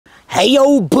Hey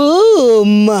yo,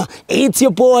 boom! It's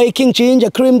your boy King Ginger,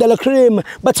 cream de la cream.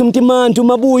 Bathi umtimandi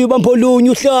umabuya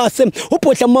ubambolunya uhlase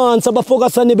ubhodla amanzi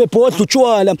abafokasane bebhodla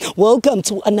utshwala. Welcome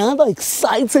to another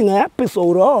exciting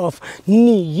episode of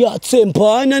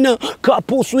NIYATHEMBANA NA.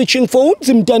 Couple switching phones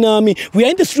mntanami. We are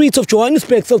in the streets of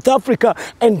Johannesburg, South Africa,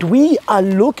 and we are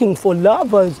looking for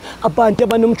lovers. Abantu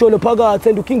abanomjolo phakathi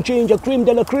and King Ginger, cream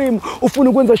de la cream. Ufuna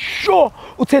ukwenza sure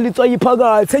uthela itswayi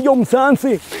phakathi. Hey yo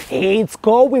mzansi, it's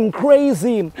going crazy.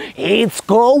 It's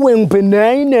going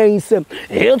bananas.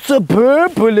 It's a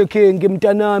purple king,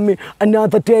 mtanami.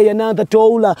 Another day, another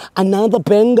dollar, another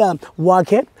banger.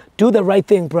 Walk it. Do the right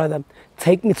thing, brother.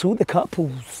 Take me to the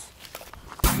couples.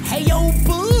 Hey yo,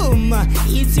 boom!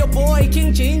 It's your boy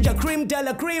King Ginger, cream de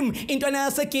la cream.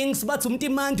 Intwana kings bathi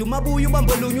umtimandi umabuya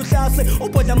ubambolunya uhlase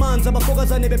ubhodla amanzi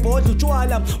abafokazane bebhodla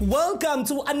utshwala. Welcome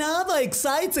to another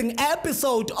exciting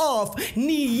episode of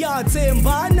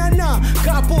NIYATHEMBANA NA.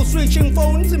 Couple switching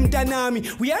phones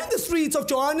mtanami. We are in the streets of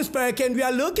Johannesburg and we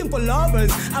are looking for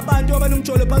lovers. Abantu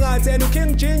abanomjolo phakathi and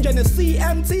King Ginger ne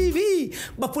CMTV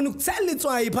bafuna ukuthela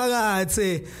itswayi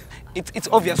phakathi. It's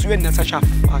obvious you're not such a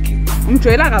fucking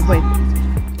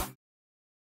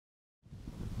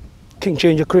King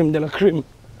Ginger, cream de la cream.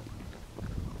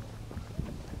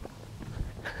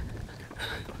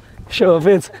 Show of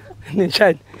it.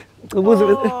 Ninchai.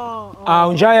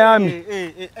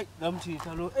 Unjayami.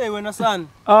 Namchita lo. Wena son.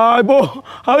 Bo,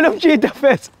 awunamchita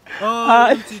first.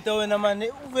 Namchita wena man.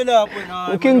 Uvela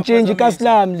wena. King Ginger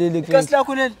kaslam leli. Kaslam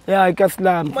leli. Yeah,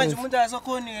 kaslam. Manje umuntu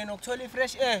asakhoni yena ukuthola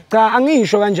fresh air. Cha,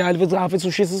 angisho kanjalo futhi afethu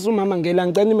ushisa umama ngela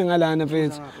ngicela ime ngalana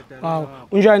mfethu. Hawu,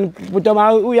 unjani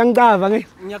butama uyangicava ke?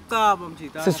 Ngiyacava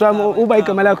mthita. Siswami uba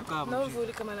igama lakho? Nomvula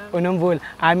igama lami. Unomvula.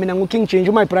 Hayi mina ngu King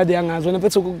Ginger, my brother yangazi wena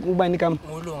mfethu ubani igama?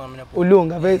 Ulunga mina.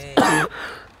 Ulunga mfethu.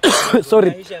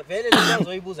 Sorry. Vele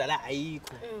ngizoyibuza la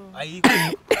ayikho. Ayikho.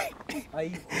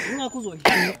 Ayikho. Ingakho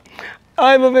uzoyishela.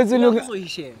 Hayi mfethu Lunga.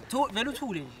 Uzoyishela. Vele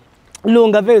uthule nje.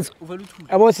 Lunga mfethu. Uvela uthule.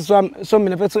 Yabo siswami so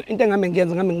mina mfethu into engabe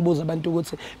ngiyenza ngabe ngibuza abantu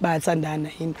ukuthi bayathandana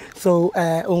yini. So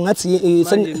ungathi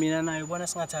manje mina nayo ubona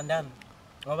singathandani.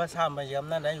 Ngoba sihamba nje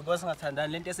kamnandi nje ubona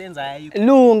singathandani lento esenzayo ayikho.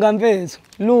 Lunga mfethu.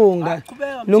 Lunga.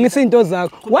 Lungisa into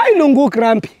zakho. Why lunga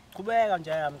ugrumpy? Qhubeka nje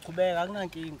yami, qhubeka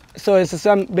akunankinga. So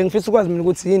siswami bengifisa ukwazi mina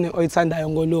ukuthi yini oyithandayo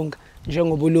ngolunga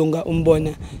njengoba ulunga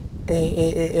umbona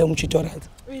umchito right.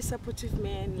 Uyi supportive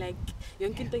man, like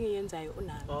yonke into engiyenzayo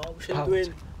unalo.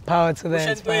 Ushentweni. Power to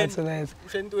that, power to that.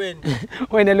 Ushentweni.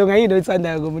 Wena lunga yini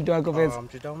oyithandayo ngomuntu wakho mfethu?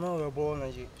 Mthita uma uyabona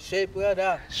nje shape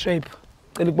uyada. Shape.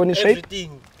 Cela ukubona shape.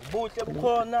 Everything. Ubuhle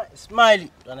bukhona, smile.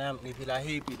 Ntwana yami ngiphila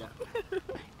happy la.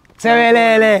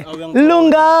 Sebelele.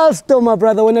 Lunga sto my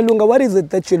brother, wena lunga, what is it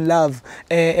that you love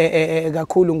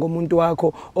kakhulu ngomuntu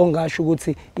wakho ongasho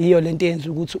ukuthi iyo lento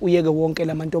yenza ukuthi uyeke wonke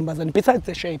lamantombazana besides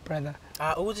the shape brother?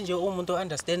 Ukuthi nje umuntu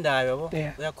understandayo yabo.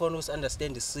 Uyakhona uku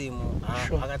understand isimo,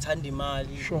 akathanda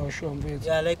imali. Sure mfethu.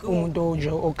 Yeah, like umuntu nje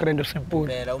okrendo simple.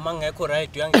 Phela uma ngekho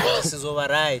right uyangithi sizoba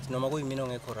right noma kuyimina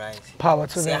ongekho right. Power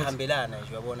to that. Siyahambelana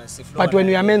nje uyabona siflow. But when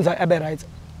uyamenza abe right.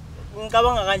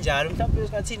 Ngicabanga kanjalo mhlawumbe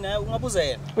ngathi na ungabuza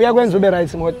yena. Uyakwenza ube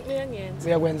right modo. Uyangenza.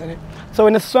 Uyakwenza ne. So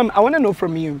wena siswami, I want to know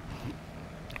from you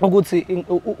ukuthi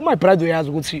my brother uyazi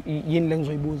ukuthi yini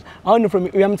lengizoyibuza. I want to know from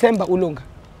you, uyamthemba ulunga?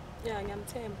 Yeah,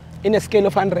 ngiyamthemba. In a scale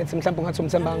of 100 mhlawumbe ungathi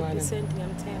umthemba ngani? 100%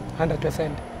 ngiyamthemba.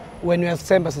 100%. When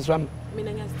uyazithemba siswami?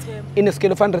 Mina ngiyazithemba. In a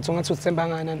scale of 100 ungathi uthemba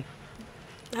ngani?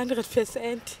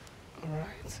 100%.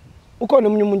 Alright. Ukhona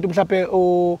umunye umuntu mhlawumbe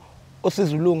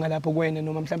osizulunga lapho kuwena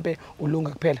noma mhlawumbe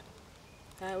ulunga kuphela?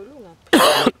 Hayi ulunga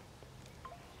kuphela.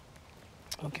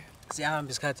 Okay.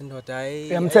 Siyahamba isikhathi ndoda hayi.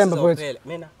 Uyamthemba mfethu?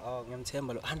 Mina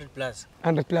ngiyamthemba lo 100 plus.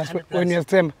 100 plus when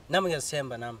uyazithemba? Nami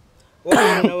ngiyazithemba nami.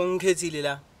 Wena wengikhethile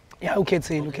la. Yeah,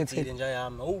 ukhethile nje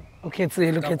yami.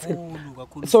 Ukhethile.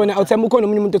 Kakhulu. So wena awuthemba ukhona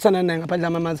umunye umuntu othandana naye ngaphandle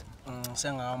amamazi?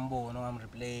 Sengambona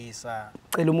ngamreplace.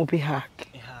 Cela umuphi ihug.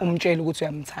 Umtshela ukuthi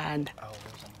uyamthanda.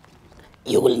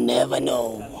 You will never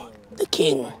know the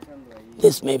king.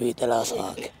 This may be the last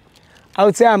hug.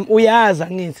 Awuthami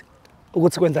uyaza ngithi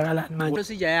ukuthi kwenzakalani manje.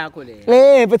 Procedure yakho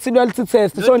le. But reality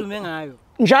test. So dume ngayo.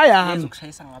 Njayami.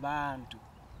 Ukushayisa ngabantu.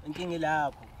 Inkingi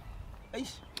lapho.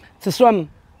 Eish. Siswami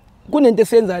kunento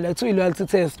esiyenzayo la kuthiwa i-loyalty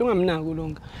test ungamnaki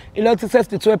ulunga. I-loyalty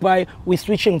test it's whereby we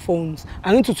switching phones.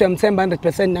 Angithi uthi uyamthemba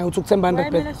 100% naye uthi ukuthemba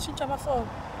 100%. Mina sishintsha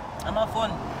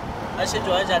amafoni.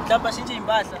 Ashintshwa kanjani? Mhlawumbe ashintshe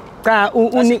impahla. Cha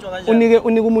unike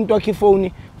umuntu wakhe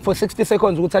ifoni for 60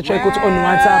 seconds ukuthi a-check ukuthi on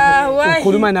WhatsApp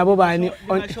ukhuluma nabo bani.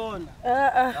 Ngashona.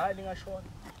 Hayi ngashona.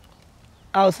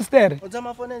 Awu sister. Uthi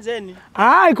amafoni enzeni?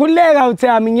 Hayi khuleka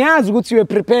uthami ngiyazi ukuthi you are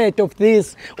prepared of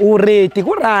this. Already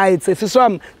ku right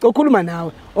siswami ngokhuluma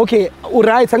nawe. Okay, u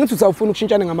right angithi usawufuna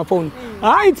ukushintshana ngamafoni.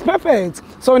 Hayi it's perfect.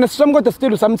 So wena siswami kodwa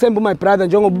still usamthemba my brother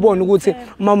njengoba ubona ukuthi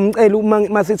mamcela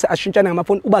masithi ashintshana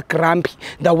ngamafoni uba grumpy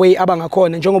the way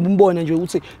abangakhona njengoba umbona nje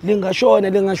ukuthi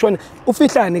lingashona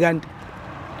ufihlani kanti?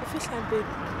 Ufihla baby.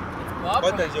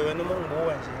 Kodwa nje wena uma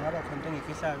ngibuka nje ngaba khona into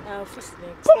engifihlayo.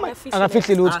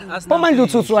 Akafihli lutho. Manje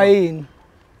uthuswa yini?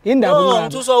 Indaba ngami.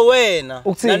 Ngithuswa wena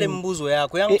nale mibuzo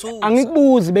yakho uyangithusa.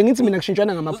 Angikubuzi bengithi mina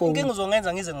ngishintshana ngamafoni. Inkinga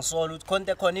uzongenza ngize ngisola ukuthi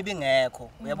konke khona ibingekho.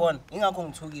 Uyabona? Ingakho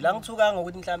ngithukile. Angithukanga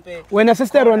ukuthi mhlambe wena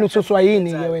sister wena uthuswa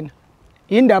yini ke wena?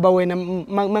 Indaba wena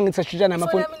mangithi ashintshana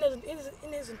ngamafoni.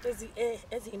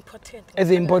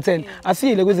 Ezi-important.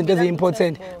 Asile kwizinto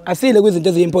ezi-important. Asile kwizinto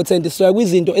ezi-important. Siya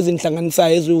kwizinto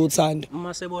ezinhlanganisayo eziwuthando.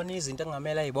 Uma sebona izinto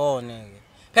engamela ayibone ke.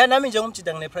 Phela nami nje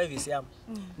ngumjida ngine privacy yami.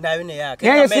 Nayo neyakhe.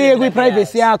 Ngeke siye kwi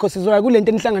privacy yakho sizoya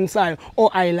kulento enihlanganisayo. Oh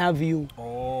I love you.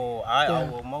 Oh, hayi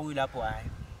awu mawuyilapho hayi.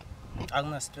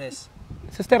 Akuna stress.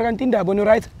 Sister kanti indaba no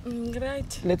right?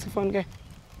 Right. Let's phone ke.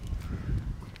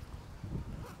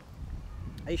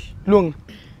 Ayish. Lunga.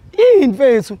 Yini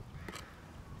mfethu?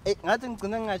 Ngathi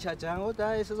ngigcina ngingachajanga kodwa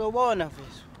hayi sizobona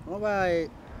mfethu. Ngoba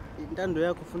intando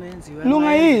yakho ufuna yenziwe.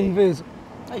 Lunga yini mfethu?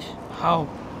 Ayish. Hawu.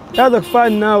 Yaza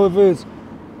kufani nawe mfethu.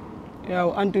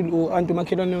 Yawu anti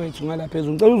makhelwane wethu ngala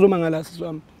phezulu. Ngicela uzoma ngala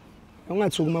siswami.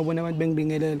 Ungathuki mabona abantu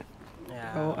bengibingelela.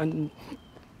 Yawu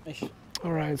Ayish.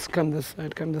 All right, come this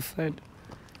side.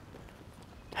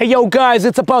 Hey yo guys,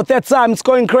 it's about that time. It's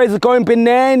going crazy, going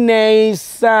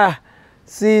bananas.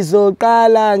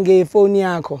 Sizoqala ngefoni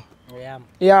yakho. Ngeyami.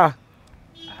 Yeah.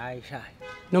 Hayi shayi.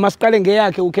 Noma siqale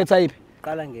ngeyakhe ukhetha iphi?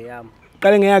 Qala ngeyami.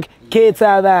 Qale ngeyakhe.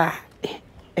 Khetha ba.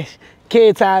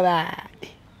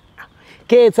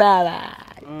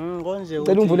 Konje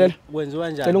ucela ungivulela. Kwenziwa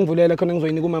kanjani? Ucela ungivulela khona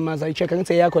ngizoyinika umamaza ayi-check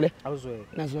ngithi yakho le. Awuzweke.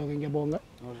 Nazweke ngiyabonga.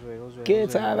 Awuzweke.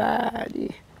 Khetha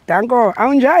bali. Danko,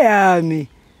 awunjayami.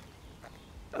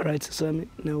 All right, so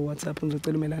now WhatsApp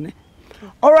ngizocela umelane.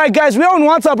 All right, guys, we're on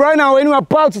WhatsApp right now and we're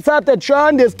about to type the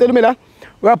trenders. Tell me that.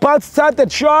 We're about to type the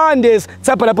trenders.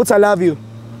 Type la put I love you.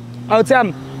 I'll tell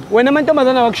him. When I'm talking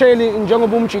about actually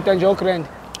njengoba umjita nje okrend.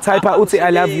 Type uthi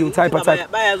I love you. Type.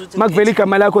 Makuvela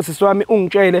igama lakho siswami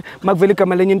ungitshele. Makuvela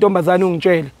igama lenye intombazana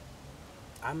ungitshele.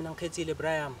 Mina ngikhethile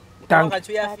Brian.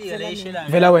 Ngathi uyafika le ishela.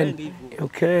 Vela wena.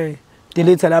 Okay.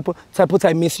 Delete lapho. Type uthi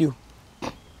I miss you.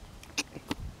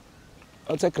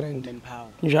 Awuthe grand.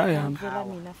 Njaya yami. Vela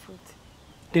mina futhi.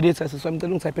 Delete siswami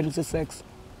ngicela ungithaphele uthi sex.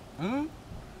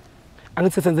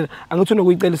 Angithi senzele angithi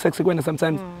unokuyicela sex kwena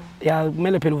sometimes ya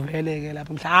kumele phela uveleke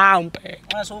lapha mhlawumbe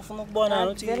mase ufuna ukubona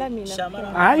ukuthi shamara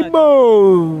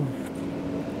hayibo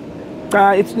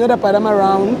cha it's not about I'm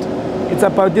around it's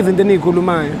about izinto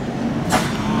enikhulumayo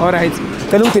all right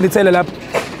cela ungidilithele lapha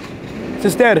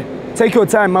sister take your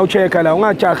time mawuchecka la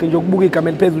ungajahi nje ukubuka igama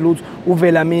eliphezulu uthi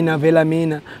uvela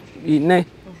mina ne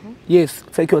yes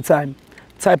take your time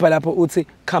type lapho uthi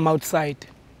come outside.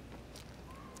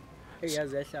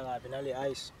 Yazi yahla kabi nale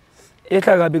ice.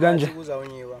 Ehla kabi kanje.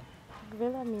 Kuzawunyiwa.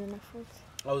 Vela mina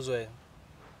futhi. Awuzwe.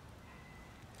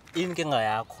 Inkinga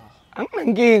yakho.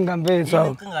 Anginankinga mfethu.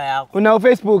 Inkinga yakho. Una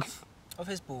Facebook?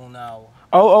 Facebook nawo.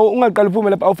 Awu ungaqala uphume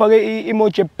lapha awufake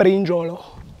emoji mjolo.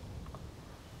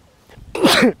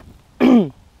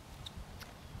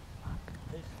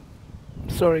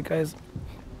 Sorry guys.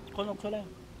 Khona ukuthola.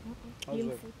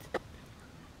 Awuzwe.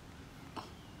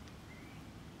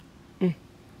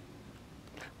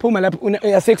 Phuma lapha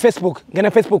uyasek Facebook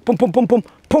ngena Facebook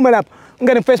phuma lapha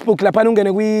ungene Facebook lapha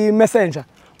ungene kwi Messenger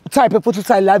type futhi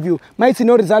uthi I love you mayithi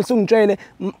no results ungitshele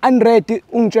unready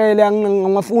ungitshele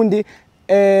angafundi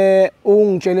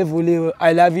ungitshele evuliwe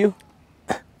I love you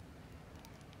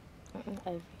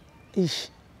ish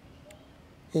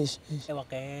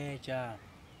ewakeja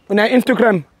una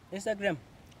Instagram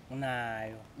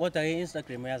unayo kodwa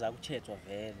Instagram uyaza ukuchethwa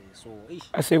vele so ish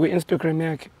asekwe Instagram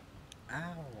yakhe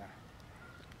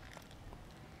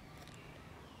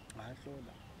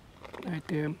I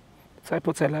damn.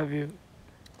 Type I love you.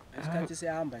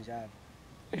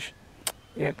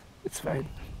 Yeah, it's fine.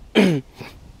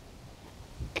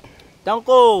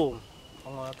 Danko.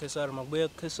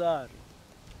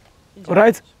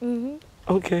 Alright?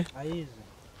 Okay.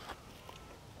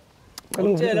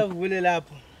 Umtshela vule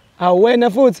lapho. Wena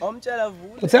futhi? Umtshela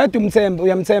vule. Uthatha umthemba,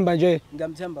 uyamthemba nje.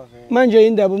 Ngiyamthemba vele. Manje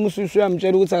indaba umususu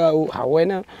uyamtshela ukuthi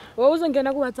wena.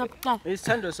 Uzongena ku WhatsApp qala.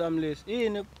 Isithando sami lesi.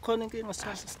 Yini khona inkinga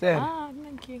sister?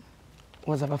 Nankinga.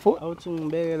 WhatsApp futhi? Awuthi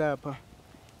ngibeke lapha.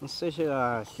 Ngiseshe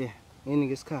kahle. Yini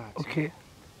ngesikhathi. Okay.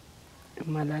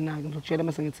 Malana, ngizokutshela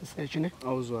mase ngithi search ne.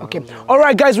 Awuzwa. Okay. All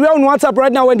right guys, we are on WhatsApp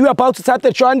right now and we are about to type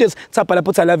the trenders. Type I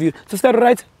put I love you. Sister,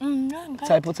 right?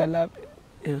 Type put I love.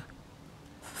 Yeah.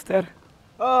 Sister.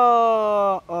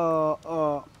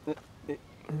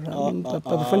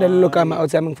 Phindile lokama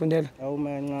awuthi ngifundela. Awu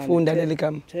man Funda leli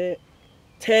gama.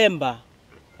 Themba.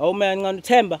 Awu man ncane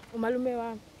Themba. Umalume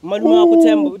wami. Umalume wakho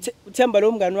Themba, uThemba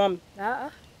lo mngani wami.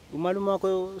 Umalume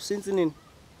wakho since nini?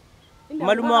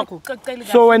 Umalume wakho.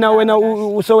 So wena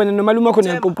nomalume wakho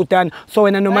niyaququdana. So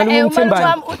wena nomalume umthembani.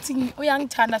 Umalume wami uthi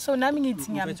uyangithanda so nami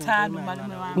ngithi ngiyamthanda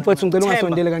umalume wami. Mfowethu ngicela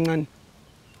ungasondele kancane.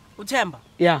 uThemba?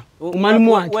 Yeah.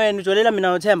 Umalume wakhe. Wena ujolela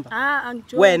mina uThemba?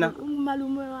 Angijoli. Wena.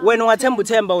 Umalume wami. Wena ungathemba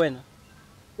uThemba wena?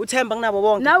 uThemba kunabo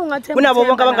bonke. Nawe ungathemba. Kunabo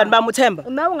bonke abangani bami uThemba.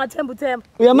 Nawe ungathemba uThemba.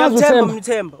 Uyamazi uThemba?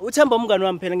 uThemba. uThemba umngani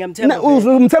wami phela ngiyamthemba.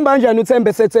 Umthemba kanjani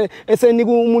uThemba sethe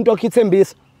esenika umuntu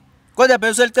okhithembisa? Kodwa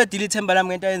phela uselicedile ithemba lami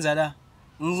ngento ayenza la.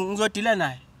 Ngizodila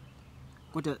naye.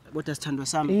 Kodwa sithandwa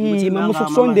sami ukuthi mama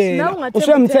usukusondela.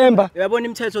 Usuyamthemba. Uyabona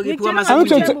imithetho iphuka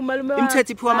masekunje.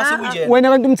 Imithetho iphuka masekunje. Wena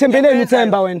kanti umthembeleni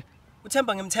uThemba wena?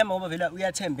 uThemba ngimthemba ngoba vela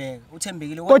uyathembeka.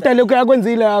 Uthembekile kodwa lokho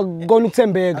yakwenzile akukona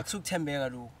ukuthembeka. Akusukuthembeka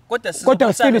lokho. Kodwa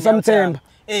kodwa still samthemba.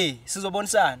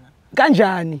 Sizobonisana.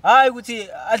 Kanjani? Hayi ukuthi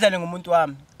adlale ngomuntu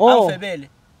wami. Angifebele.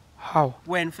 Hawu.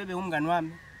 Wena ufebe umngani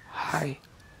wami. Hayi.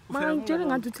 Mangitshela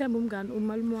ngathi uThemba umngani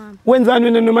umalume wami. Wenzani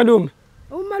wena nomalume?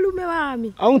 Umalume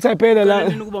wami. Awungithaphela la.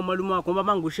 Nini kuba umalume wakho ngoba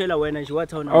mangushela wena nje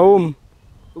wathawuna. Awum.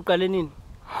 Uqale nini?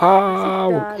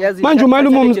 Hawu. Manje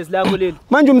umalume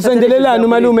manje umsendelelana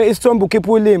umalume isithombe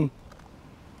ukhipha ulimi.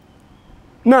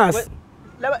 Nasi.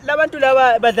 Labantu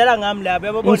laba badlala ngami laba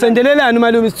yabona. Umsendelelana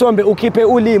umalume isithombe ukhiphe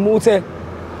ulimi uthe.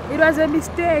 It was a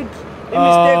mistake.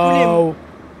 Mistake ulimi.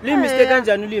 Limi mistake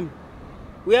kanjani ulimi?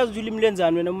 Uyazi ukuthi ulimi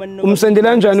lenzani wena uma nino. Umsendela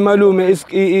kanjani umalume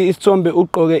isithombe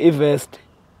ugqoke ivest?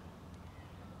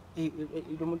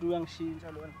 Lo muntu uyangishintsha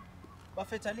lona.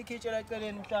 Bafetha likhitshela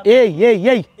eceleni mhlawumbe.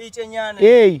 Hey. Itshenyana.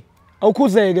 Hey.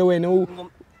 Awukhuzeke wena.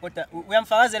 Kodwa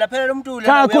uyamfakazela phela lo muntu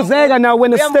cha khuzeka nawe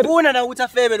wena sister. Uyamvuna na ukuthi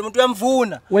afebe lo muntu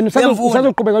uyamvuna. Wena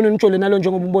usazoqhubeka nonitshole nalo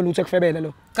njengoba umbona ukuthi ekufebela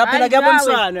lo. Cha phela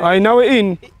kuyabonisana. Hayi nawe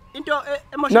ini. Into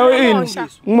emotional. Nawe ini.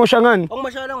 Ngimosha ngani?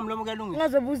 Ongumoshana ngomlomo kuyalungisa.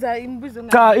 Ungazobuza imibuzo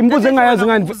ngani? Cha imibuzo engayazi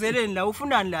ngani. Ubuzeleni la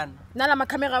ufunani lana? Nalama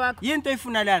camera wakho. Yinto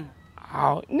oyifuna lana?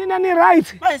 Hawu nina ni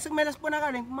right. Manje sikumele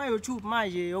sibonakale kuma YouTube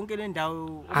manje yonke le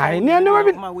ndawo. Hayi nina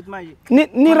uma ukuthi manje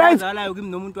ni right. Ngizalayo kimi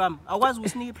nomuntu wami. Akwazi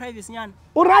ukusinike privacy nyana.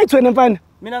 U right wena mfana?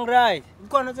 Mina ngi right.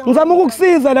 Ukhona ngizama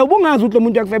ukukusiza la ubungazi ukuthi lo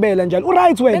muntu yakufebela njalo. U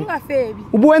right wena? Engafebi.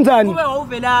 Ubuwenzani? Kube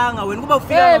awuvelanga wena kuba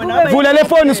ufika wena. Vula le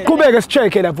phone siqhubeke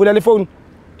sicheck la. Vula le phone.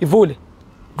 Ivule.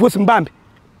 Vusi mbambe.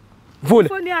 Vule.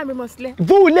 Phone yami mosle.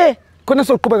 Vule. Khona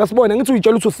soqhubeka sibona ngithi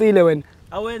uyitshela ukuthi usile wena.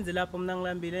 Awenze lapho mina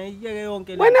ngilambile iyeke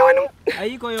yonke le. Wena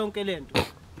ayikho yonke lento.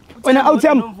 Wena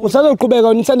awuthami usazoqhubeka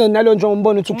unithanda nalo nje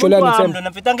ngombona ukuthi ujolani uThemba. Lona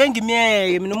mfethu angeke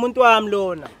ngimiyeke mina umuntu wami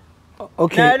lona.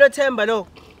 Okay. Naye lo Themba lo.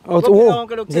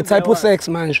 The type of sex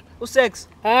manje. Usex.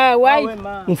 Why?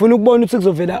 Ngifuna ukubona ukuthi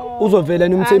uzovela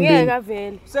nomthembeni. Angeke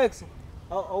avele. Sex.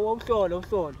 Awuhlolo.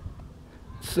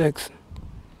 Sex.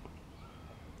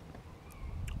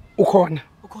 Ukhona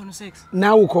sex.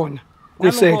 Nawe ukhona.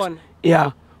 Ku sex.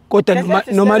 Yeah. Kodwa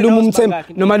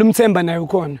nomalume umthemba naye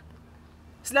ukhona.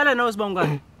 Silala nawe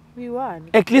sibangani? We1.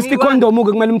 At least icondom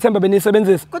ke kumele umthemba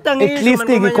benisebenzisa. At least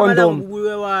icondom.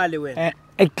 Uwewale wena.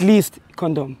 At least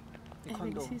condom.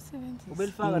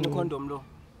 Ubelifaka necondom lo.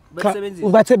 Ubesebenzisa.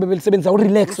 Ubathe bebelisebenzisa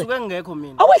urelax. Usuke ngekho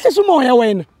mina. Awehlisa umoya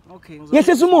wena. Okay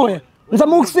yehlisa umoya.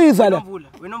 Ngizama ukusiza la.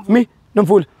 Wena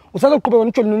Nomvula. Usazoqhubeka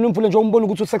nojoli nomvula nje umbona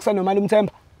ukuthi usexa nomalume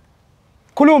umthemba.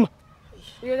 Khuluma.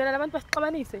 Uyekela labantu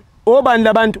basixabanise. Obani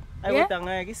labantu? Ayikho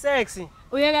ngeke isexy.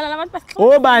 Uyekela labantu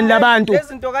basixabanise. Obani labantu?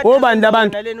 Obani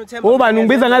labantu? Obani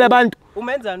ngibiza ngalabantu?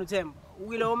 Umenzani uThemba?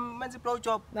 Ukilo menza blow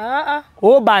job.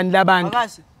 Obani labantu?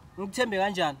 Akasi ngikuthembe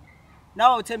kanjani?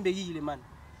 Nawe uthembekile man.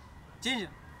 Jinja.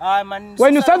 Hayi man.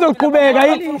 Wena usazoqhubeka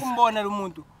yini ukumbona lo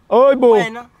muntu? Oyibo.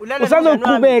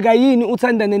 Usazoqhubeka yini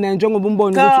uthandane naye njengoba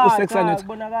umbona ukuthi usexa nathi?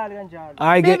 Ubonakala kanjalo.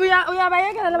 Hayi ke.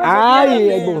 Uyabayekela labantu. Hayi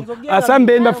yebo.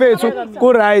 Asambeni bafethu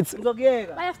ku right.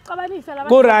 Ngizokuyeka. Bayasixabanisa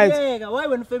labantu. Ku right. Wayi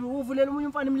wena mfemi uvulela umunye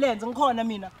umfana imlenze ngikhona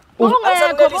mina.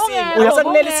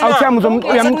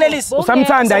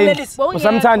 Usamthanda yini?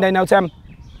 Usamthanda yini awuthami?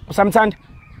 Usamthanda?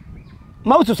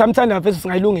 Mawuthi usamthanda mfethu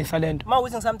singayilungisa lento.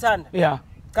 Mawuthi ngisamthanda? Yeah.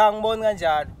 Cha ngiboni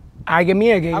kanjalo. Hayi ke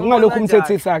miyeke ngalokho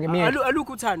umthethisa ke miyeke.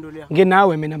 Alukho uthando leya.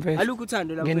 Nginawe mina mfethu. Alukho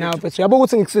uthando lapho. Nginawe mfethu. Yabo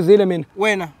ukuthi ngikusizile mina.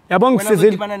 Wena. Yabo ngisizile.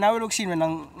 Ngizodibana nawe lokushini wena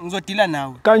ngizodila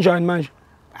nawe. Kanjani manje?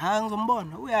 Ha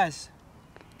ngizombona uyazi.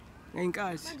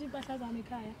 Ngeenkazi. Manje impahla zami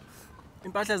ekhaya.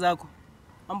 Impahla zakho.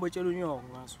 Hamba utshela unyoko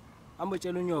ngazo.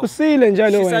 Ambotshela unyoko. Usile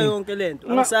njalo Shisa wena. yonke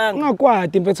lento. Angisanga.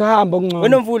 Ungakwadi mfethu hamba okungcono.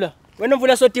 Wena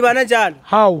Mvula sodibana njalo.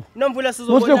 Hawu. Nomvula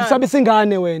sizobona. Muhle kusabisa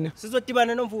ingane wena.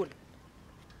 Sizodibana noMvula.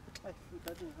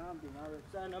 Thathi ngihambe ngawe.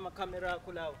 Sana amakamera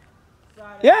akho lawo.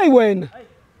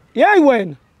 Yeyi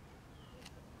wena.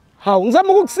 Hawu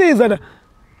ngizama ukukusiza la.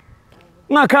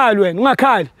 Ungakhali wena,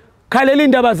 ungakhali. Khalela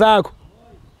indaba zakho.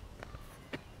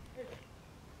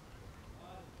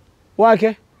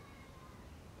 Wakhe?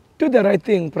 Do the right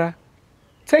thing, bruh.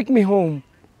 Take me home.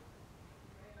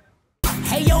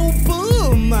 Hey yo,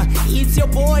 boom! It's your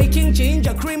boy King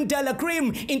Ginger, cream de la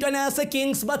cream. Into nase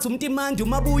kings bathi umtimandi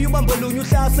umabuya ubambolunya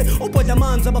uhlase ubhodla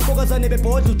amanzi abafokazane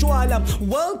bebhodla utshwala.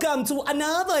 Welcome to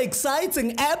another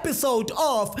exciting episode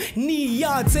of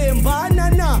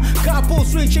NIYATHEMBANA NA.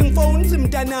 Couples switching phones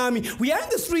mntanami. We are in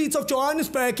the streets of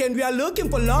Johannesburg and we are looking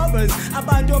for lovers.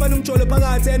 Abantu abanomjolo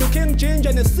phakathi and King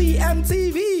Ginger ne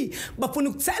CMTV bafuna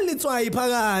ukuthela itswayi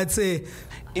phakathi.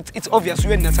 It's obvious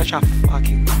you're not such a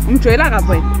fucking. Umjwayela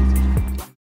kaphi wena?